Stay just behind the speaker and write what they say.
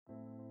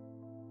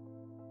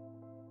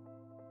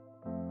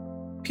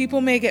People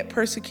may get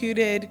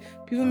persecuted.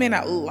 People may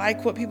not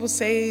like what people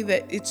say,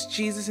 that it's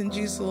Jesus and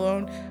Jesus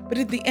alone. But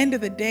at the end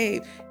of the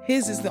day,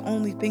 his is the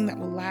only thing that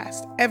will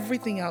last.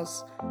 Everything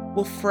else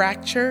will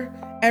fracture.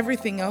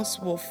 Everything else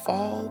will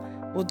fall,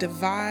 will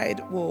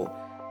divide, will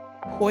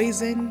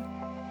poison.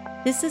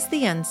 This is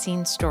The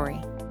Unseen Story,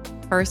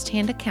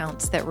 first-hand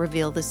accounts that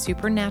reveal the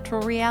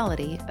supernatural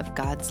reality of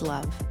God's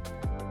love.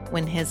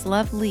 When his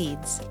love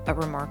leads, a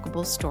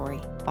remarkable story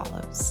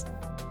follows.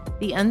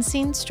 The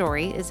Unseen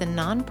Story is a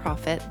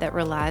nonprofit that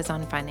relies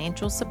on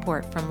financial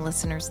support from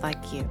listeners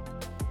like you.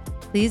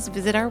 Please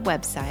visit our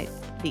website,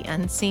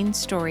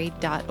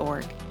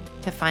 theunseenstory.org,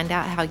 to find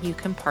out how you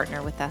can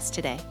partner with us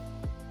today.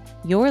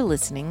 You're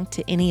listening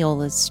to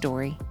Eniola's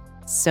story,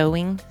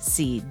 Sowing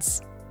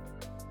Seeds.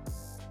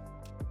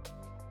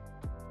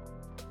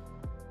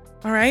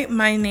 All right,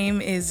 my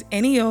name is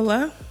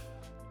Eniola.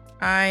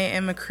 I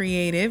am a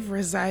creative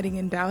residing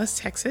in Dallas,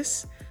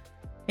 Texas.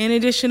 In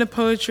addition to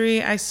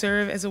poetry, I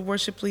serve as a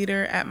worship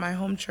leader at my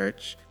home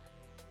church.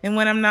 And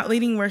when I'm not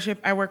leading worship,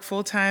 I work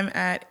full-time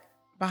at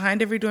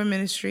Behind Every Door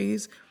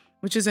Ministries,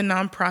 which is a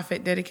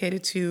nonprofit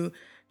dedicated to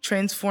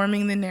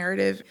transforming the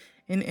narrative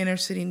in inner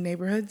city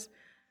neighborhoods.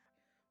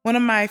 One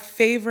of my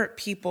favorite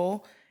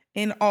people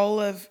in all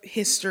of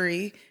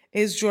history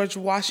is George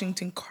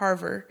Washington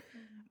Carver.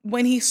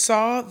 When he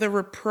saw the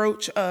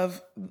reproach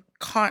of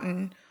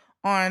cotton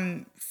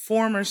on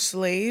former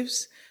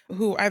slaves,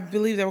 who I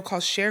believe they were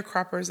called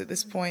sharecroppers at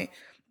this point,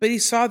 but he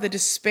saw the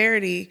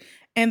disparity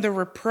and the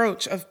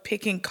reproach of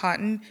picking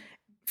cotton.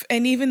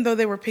 And even though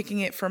they were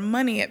picking it for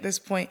money at this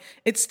point,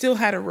 it still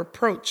had a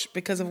reproach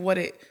because of what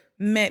it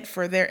meant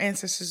for their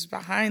ancestors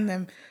behind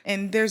them.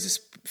 And there's this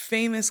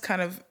famous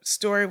kind of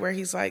story where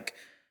he's like,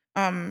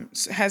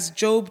 has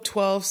Job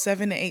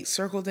 12:7-8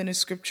 circled in his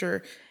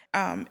scripture.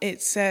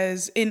 It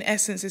says, in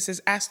essence, it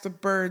says, ask the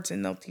birds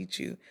and they'll teach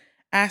you.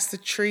 Ask the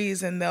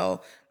trees and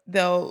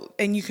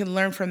and you can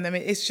learn from them.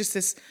 It's just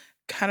this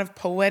kind of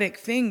poetic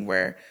thing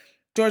where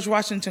George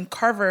Washington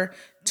Carver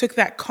took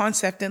that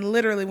concept and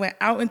literally went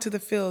out into the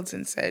fields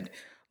and said,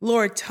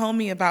 Lord, tell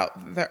me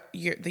about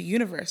the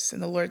universe.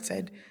 And the Lord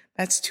said,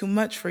 that's too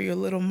much for your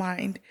little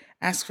mind.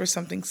 Ask for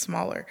something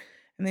smaller.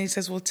 And then he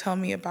says, well, tell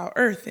me about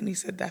earth. And he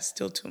said, that's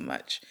still too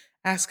much.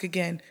 Ask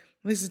again.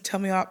 He said, tell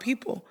me about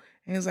people.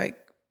 And he was like,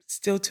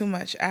 still too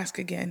much. Ask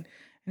again.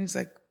 And he's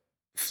like,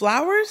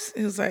 flowers?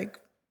 He was like,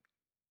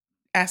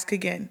 ask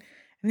again.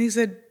 And he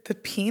said, the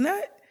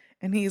peanut?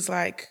 And he's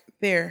like,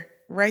 there,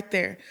 right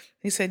there.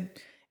 He said,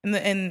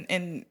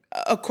 and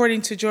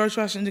according to George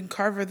Washington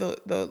Carver,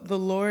 the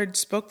Lord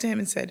spoke to him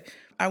and said,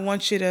 I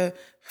want you to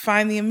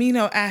find the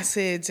amino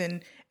acids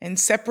and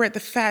separate the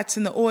fats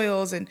and the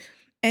oils.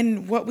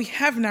 And what we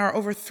have now are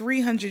over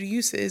 300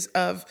 uses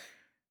of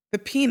the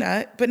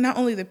peanut, but not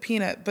only the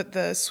peanut, but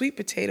the sweet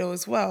potato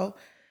as well.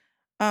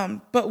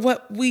 But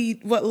what a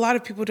lot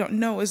of people don't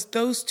know is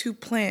those two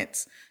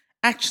plants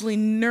actually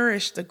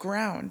nourish the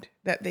ground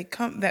that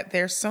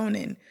they're sown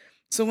in.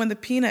 So when the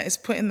peanut is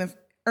put in the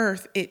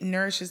earth, it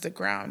nourishes the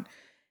ground.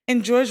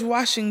 And George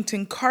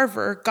Washington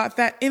Carver got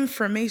that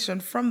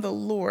information from the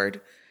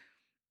Lord,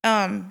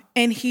 and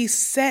he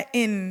set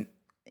in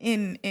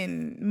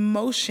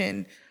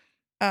motion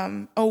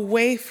a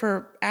way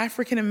for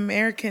African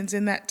Americans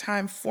in that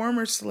time,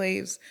 former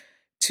slaves,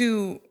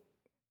 to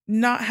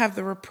not have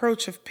the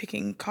reproach of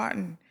picking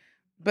cotton,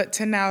 but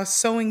to now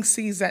sowing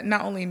seeds that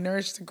not only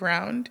nourish the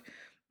ground,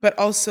 but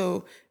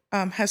also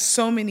has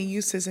so many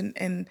uses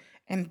and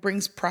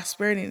brings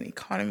prosperity and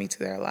economy to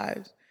their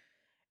lives.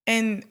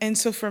 And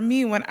so for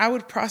me, when I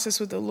would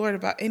process with the Lord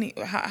about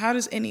how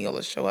does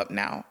Eniola show up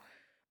now,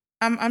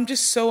 I'm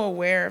just so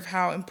aware of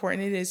how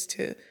important it is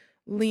to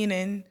lean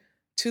in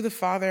to the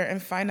Father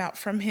and find out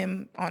from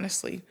him,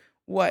 honestly,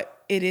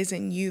 what it is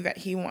in you that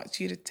he wants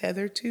you to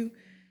tether to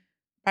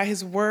by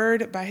his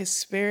word, by his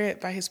spirit,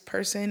 by his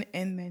person,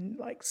 and then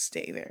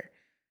stay there,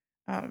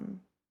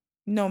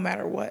 no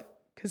matter what,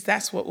 because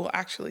that's what will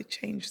actually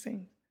change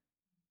things.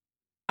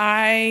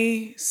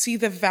 I see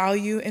the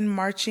value in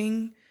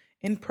marching,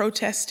 in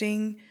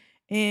protesting,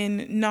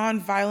 in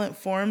nonviolent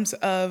forms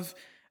of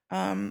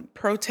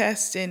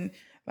protest. And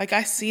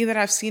I see that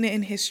I've seen it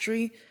in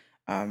history.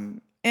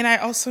 And I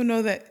also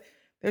know that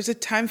there's a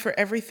time for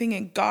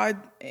everything,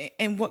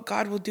 and what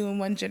God will do in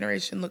one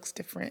generation looks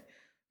different.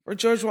 For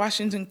George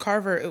Washington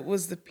Carver, it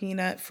was the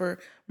peanut. For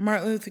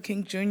Martin Luther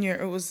King Jr.,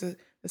 it was the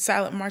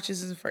silent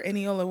marches. And for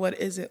Eniola, what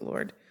is it,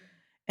 Lord?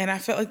 And I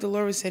felt like the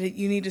Lord said,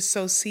 you need to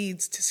sow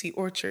seeds to see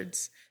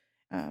orchards.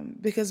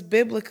 Because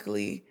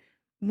biblically,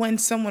 when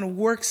someone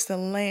works the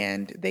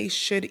land, they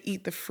should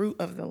eat the fruit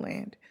of the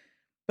land.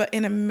 But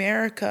in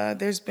America,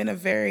 there's been a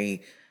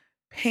very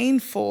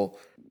painful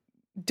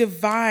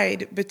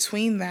divide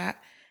between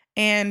that.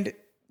 And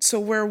so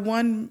where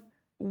one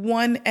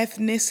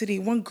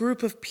ethnicity, one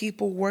group of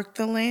people worked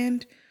the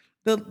land,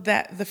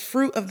 the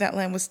fruit of that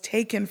land was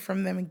taken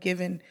from them and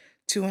given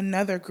to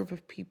another group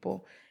of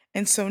people.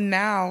 And so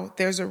now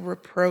there's a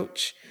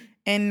reproach.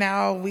 And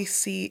now we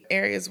see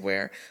areas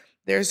where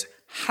there's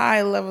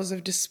high levels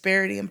of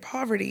disparity and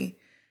poverty.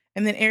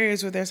 and then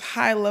areas where there's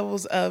high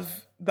levels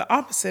of the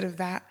opposite of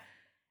that.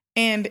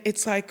 And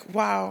it's like,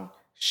 wow,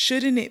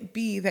 shouldn't it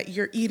be that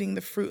you're eating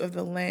the fruit of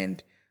the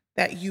land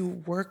that you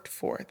worked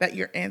for, that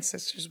your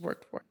ancestors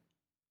worked for?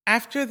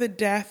 After the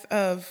death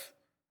of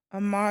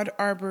Ahmaud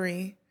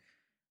Arbery,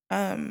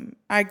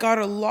 I got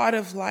a lot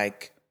of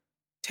like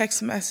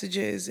text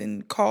messages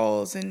and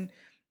calls and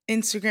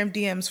Instagram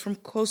DMs from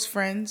close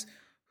friends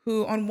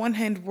who, on one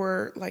hand,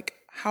 were like,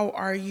 "How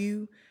are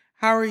you?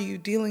 How are you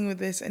dealing with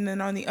this?" And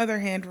then on the other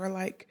hand, were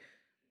like,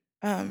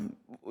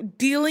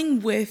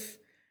 dealing with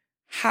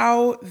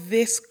how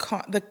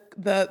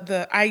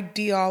the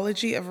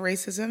ideology of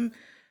racism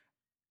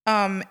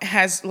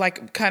has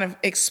like kind of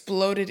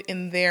exploded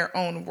in their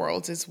own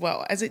worlds as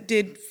well as it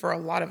did for a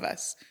lot of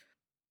us.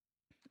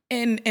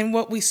 And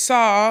what we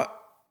saw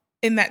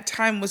in that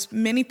time was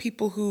many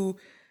people who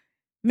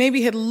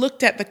maybe had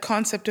looked at the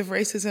concept of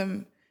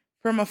racism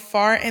from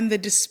afar and the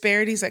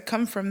disparities that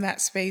come from that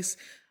space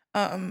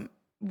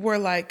were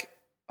like,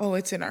 oh,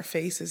 it's in our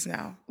faces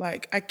now.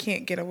 Like, I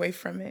can't get away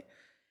from it.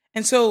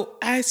 And so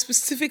I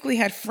specifically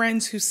had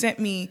friends who sent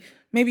me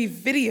maybe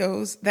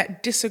videos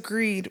that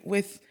disagreed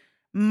with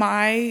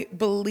my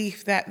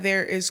belief that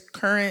there is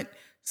current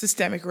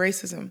systemic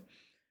racism.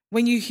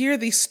 When you hear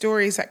these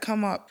stories that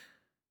come up,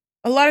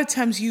 a lot of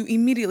times you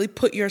immediately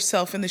put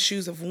yourself in the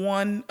shoes of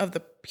one of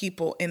the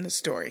people in the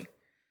story.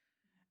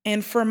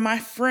 And for my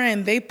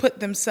friend, they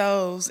put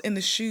themselves in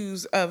the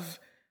shoes of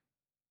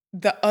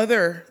the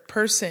other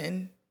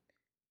person,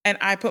 and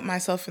I put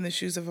myself in the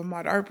shoes of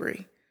Ahmaud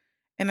Arbery.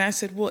 And I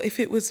said, well, if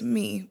it was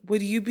me,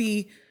 would you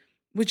be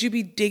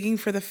digging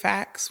for the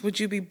facts? Would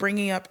you be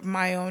bringing up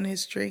my own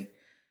history?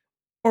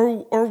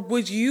 Or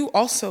would you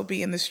also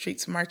be in the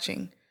streets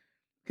marching?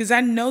 Because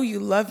I know you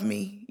love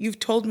me. You've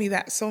told me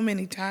that so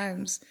many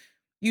times.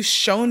 You've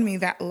shown me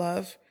that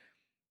love.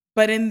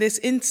 But in this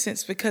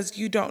instance, because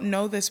you don't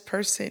know this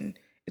person,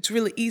 it's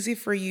really easy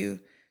for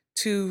you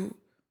to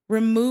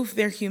remove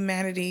their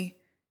humanity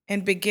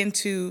and begin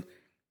to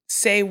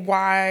say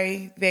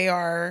why they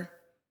are,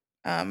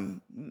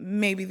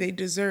 maybe they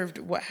deserved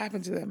what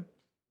happened to them.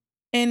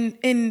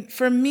 And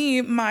for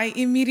me, my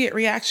immediate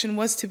reaction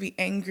was to be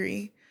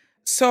angry.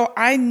 So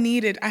I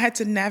had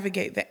to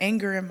navigate the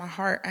anger in my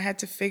heart. I had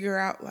to figure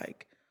out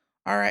like,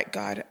 all right,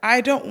 God,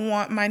 I don't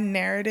want my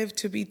narrative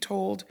to be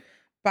told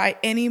by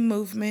any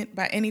movement,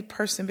 by any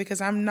person,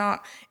 because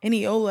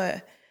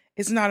Eniola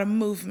is not a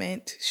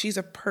movement. She's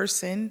a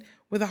person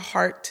with a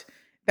heart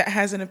that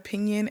has an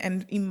opinion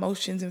and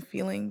emotions and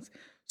feelings.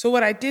 So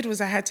what I did was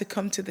I had to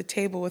come to the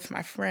table with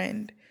my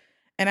friend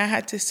and I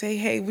had to say,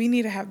 hey, we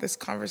need to have this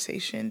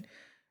conversation.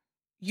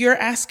 You're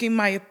asking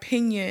my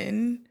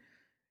opinion.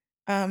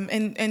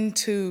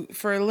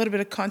 For a little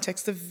bit of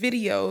context, the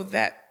video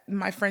that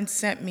my friend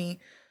sent me,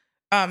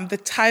 the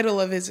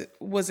title of it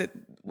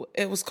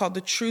was called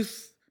 "The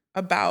Truth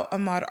About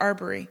Ahmaud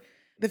Arbery."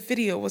 The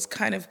video was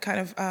kind of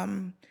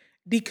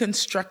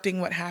deconstructing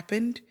what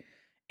happened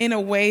in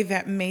a way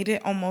that made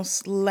it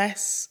almost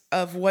less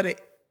of what it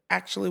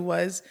actually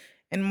was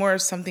and more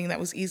of something that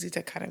was easy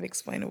to kind of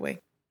explain away.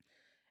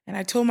 And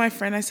I told my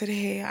friend, I said,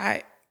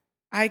 hey,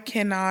 I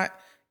cannot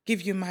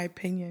give you my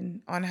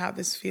opinion on how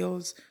this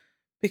feels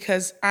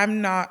because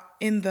I'm not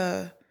in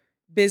the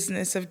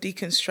business of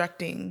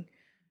deconstructing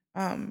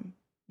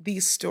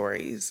these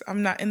stories.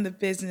 I'm not in the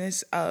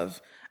business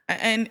of,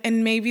 and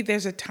maybe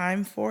there's a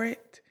time for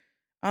it,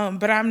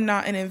 but I'm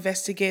not an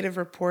investigative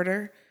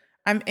reporter.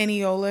 I'm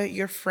Eniola,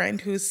 your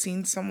friend who's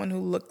seen someone who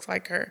looks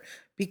like her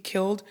be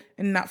killed,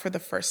 and not for the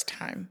first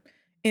time,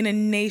 in a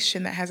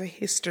nation that has a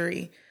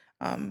history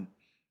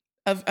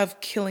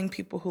of killing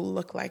people who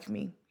look like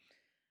me.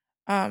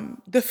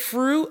 The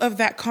fruit of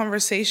that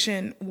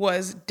conversation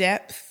was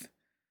depth,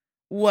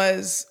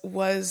 was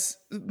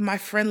my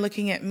friend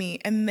looking at me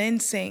and then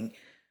saying,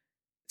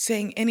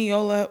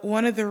 Eniola,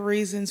 one of the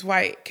reasons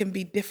why it can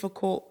be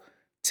difficult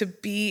to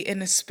be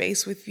in a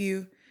space with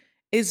you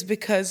is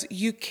because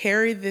you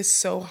carry this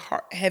so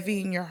heavy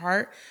in your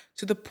heart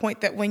to the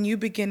point that when you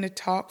begin to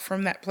talk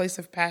from that place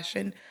of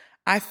passion,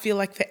 I feel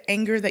like the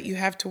anger that you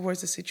have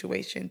towards the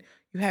situation,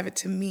 you have it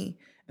to me.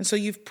 And so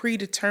you've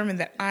predetermined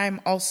that I'm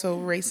also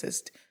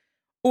racist,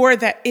 or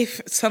that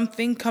if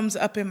something comes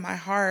up in my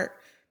heart,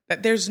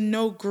 that there's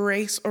no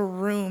grace or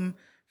room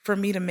for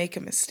me to make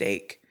a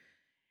mistake.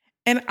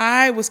 And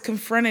I was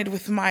confronted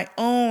with my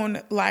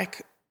own,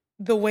 like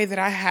the way that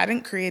I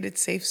hadn't created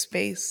safe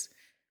space,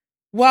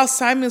 while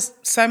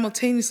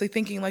simultaneously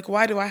thinking like,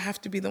 why do I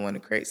have to be the one to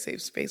create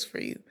safe space for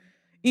you?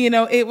 You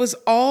know, it was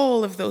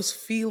all of those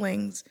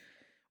feelings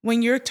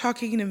when you're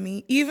talking to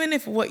me, even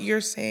if what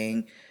you're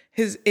saying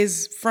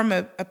is from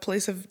a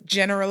place of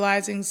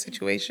generalizing the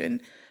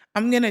situation,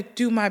 I'm going to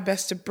do my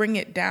best to bring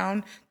it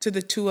down to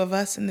the two of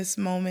us in this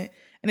moment.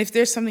 And if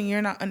there's something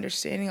you're not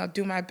understanding, I'll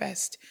do my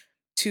best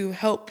to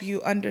help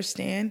you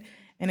understand.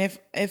 And if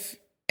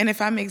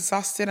I'm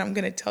exhausted, I'm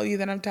going to tell you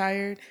that I'm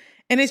tired.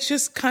 And it's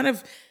just kind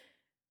of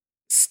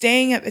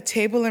staying at the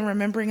table and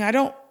remembering I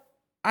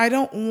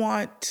don't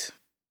want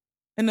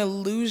an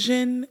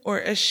illusion or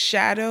a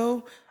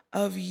shadow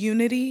of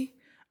unity.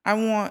 I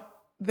want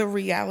the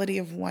reality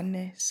of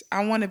oneness.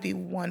 I want to be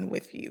one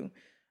with you.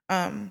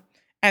 And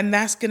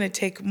that's going to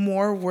take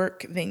more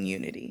work than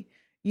unity.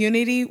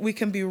 Unity, we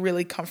can be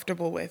really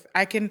comfortable with.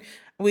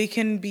 We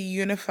can be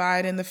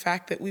unified in the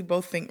fact that we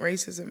both think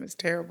racism is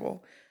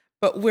terrible,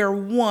 but we're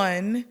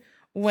one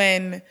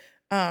when,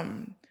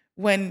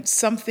 when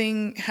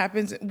something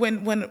happens,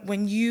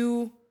 when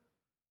you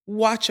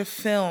watch a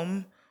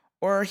film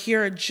or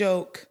hear a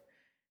joke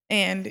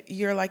and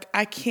you're like,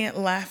 I can't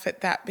laugh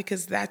at that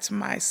because that's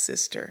my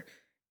sister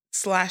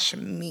 /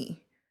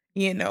 me.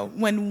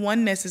 When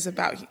oneness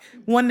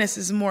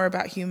is more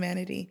about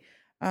humanity.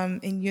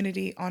 And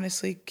unity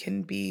honestly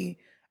can be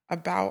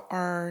about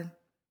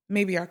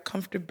maybe our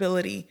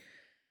comfortability.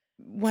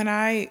 When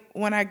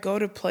I go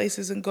to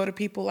places and go to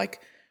people,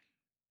 like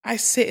I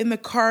sit in the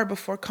car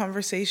before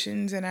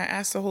conversations and I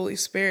ask the Holy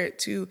Spirit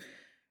to,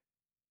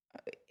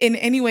 in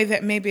any way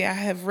that maybe I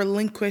have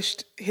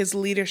relinquished his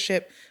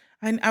leadership,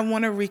 I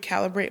want to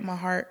recalibrate my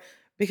heart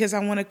because I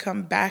want to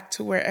come back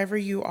to wherever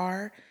you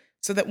are,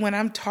 so that when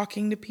I'm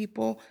talking to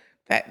people,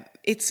 that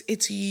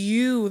it's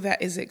you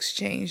that is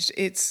exchanged.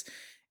 It's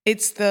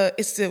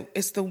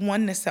the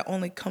oneness that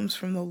only comes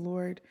from the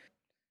Lord.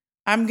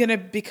 I'm gonna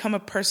become a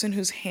person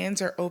whose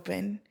hands are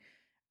open,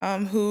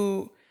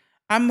 who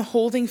I'm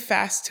holding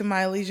fast to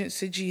my allegiance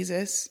to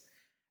Jesus.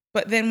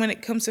 But then when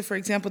it comes to, for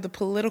example, the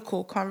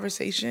political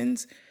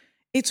conversations,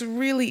 it's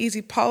really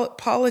easy.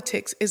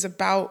 Politics is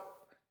about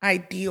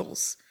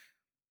ideals.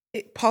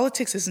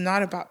 Politics is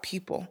not about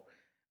people.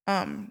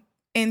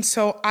 And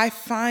so I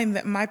find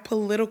that my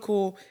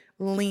political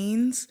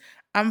leans,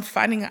 I'm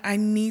finding I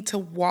need to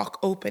walk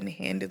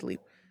open-handedly.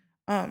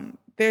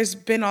 There's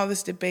been all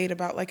this debate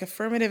about like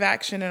affirmative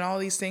action and all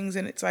these things.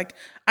 And it's like,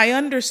 I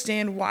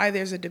understand why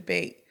there's a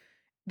debate.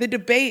 The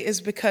debate is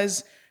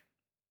because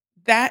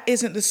that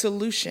isn't the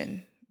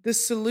solution. The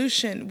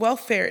solution,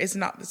 welfare is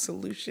not the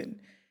solution.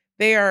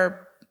 They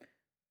are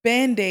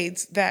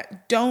Band-Aids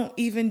that don't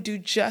even do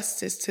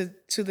justice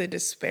to the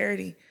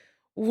disparity.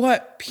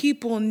 What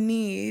people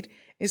need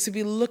is to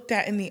be looked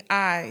at in the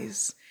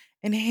eyes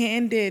and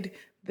handed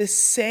the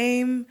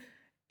same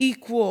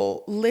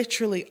equal,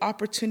 literally,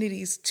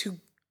 opportunities to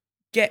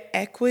get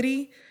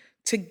equity,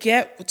 to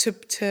get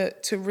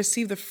to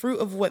receive the fruit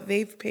of what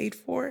they've paid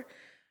for.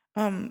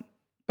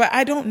 But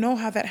I don't know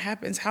how that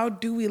happens. How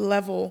do we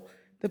level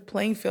the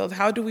playing field?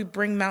 How do we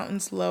bring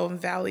mountains low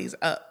and valleys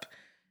up?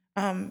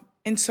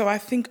 And so I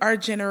think our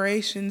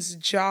generation's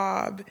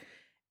job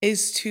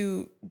is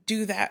to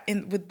do that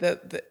in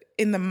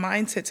the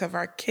mindsets of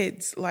our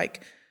kids.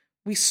 Like,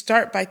 we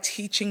start by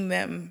teaching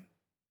them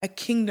a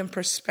kingdom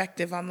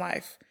perspective on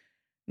life,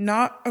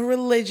 not a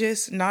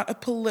religious, not a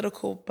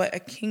political, but a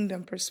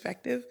kingdom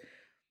perspective.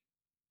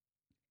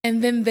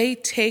 And then they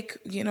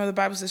take, the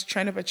Bible says,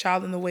 train up a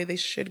child in the way they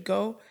should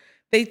go.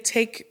 They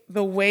take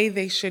the way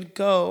they should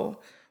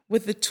go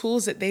with the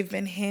tools that they've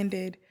been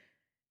handed.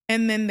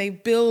 And then they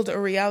build a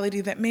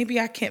reality that maybe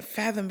I can't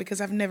fathom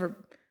because I've never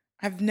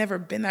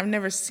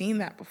seen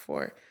that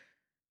before.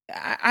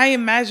 I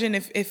imagine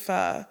if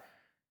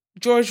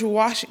George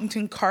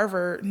Washington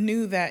Carver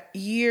knew that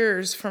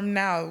years from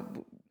now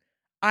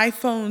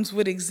iPhones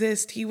would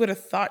exist, he would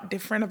have thought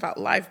different about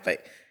life.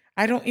 But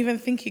I don't even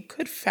think he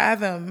could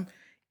fathom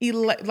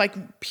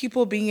like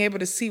people being able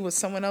to see what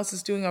someone else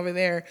is doing over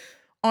there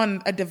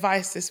on a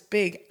device this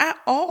big at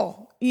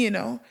all,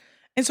 And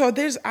so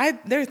there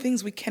are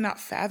things we cannot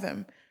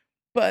fathom,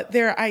 but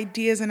there are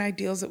ideas and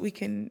ideals that we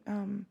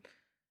can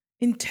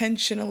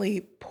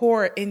intentionally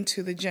pour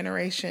into the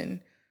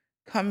generation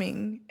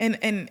coming,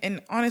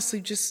 and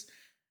honestly just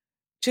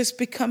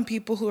become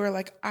people who are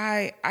like,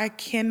 I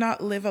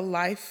cannot live a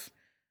life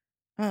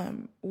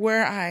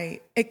where I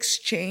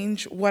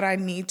exchange what I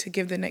need to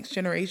give the next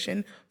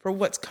generation for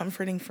what's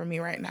comforting for me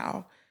right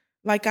now.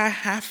 Like, I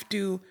have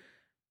to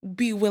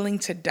be willing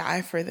to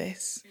die for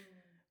this.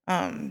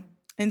 And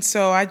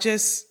so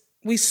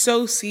we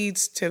sow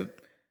seeds to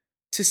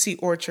see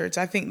orchards.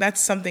 I think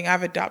that's something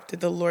I've adopted.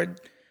 The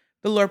Lord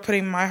put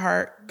in my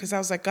heart, because I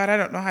was like, God, I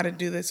don't know how to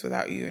do this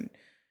without you.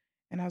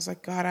 And I was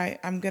like, God,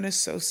 I'm going to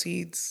sow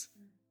seeds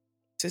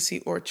to see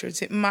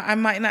orchards. I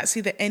might not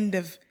see the end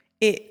of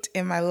it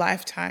in my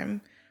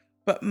lifetime,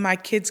 but my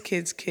kids'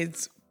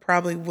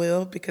 probably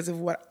will, because of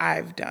what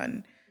I've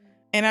done.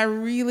 And I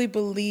really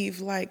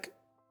believe, like,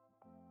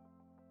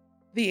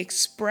 the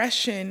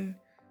expression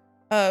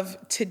of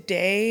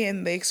today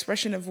and the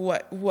expression of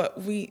what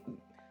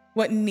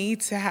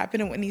needs to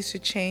happen and what needs to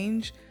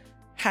change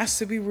has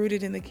to be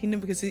rooted in the kingdom,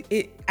 because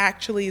it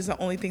actually is the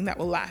only thing that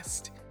will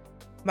last.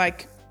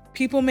 Like,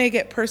 people may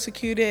get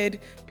persecuted,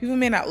 people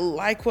may not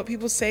like what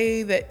people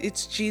say, that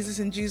it's Jesus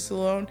and Jesus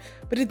alone,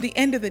 but at the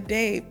end of the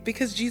day,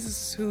 because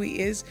Jesus is who he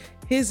is,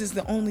 his is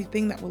the only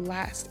thing that will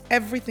last.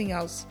 Everything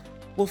else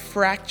will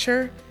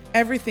fracture,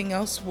 everything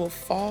else will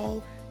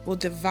fall, will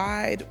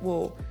divide,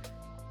 will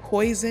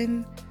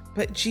poison.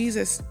 But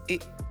Jesus,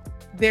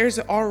 there's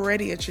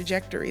already a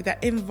trajectory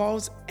that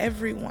involves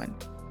everyone.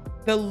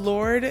 The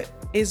Lord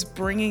is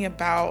bringing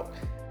about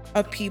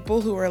a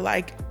people who are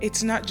like,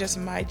 it's not just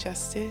my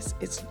justice,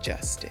 it's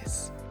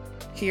justice,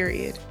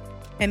 period.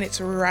 And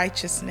it's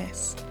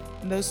righteousness.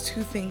 And those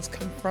two things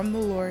come from the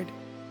Lord,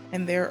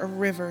 and they're a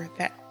river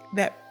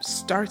that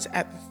starts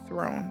at the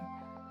throne.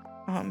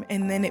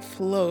 And then it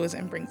flows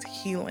and brings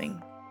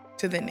healing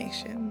to the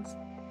nations.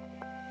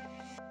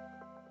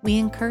 We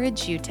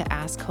encourage you to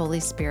ask Holy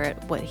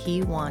Spirit what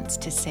He wants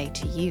to say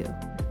to you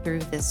through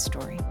this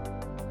story.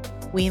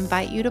 We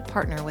invite you to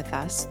partner with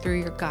us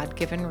through your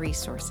God-given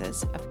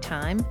resources of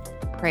time,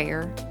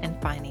 prayer, and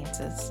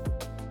finances.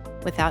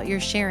 Without your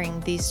sharing,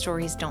 these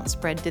stories don't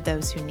spread to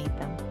those who need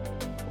them.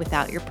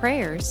 Without your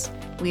prayers,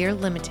 we are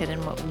limited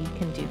in what we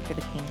can do for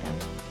the kingdom.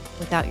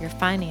 Without your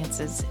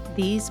finances,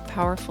 these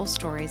powerful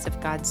stories of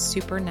God's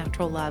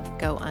supernatural love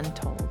go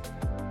untold.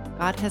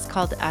 God has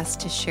called us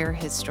to share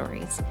His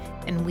stories,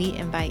 and we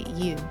invite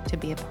you to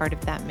be a part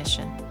of that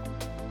mission.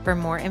 For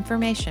more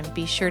information,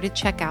 be sure to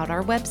check out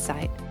our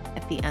website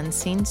at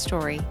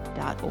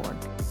theunseenstory.org.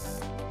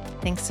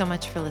 Thanks so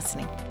much for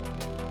listening.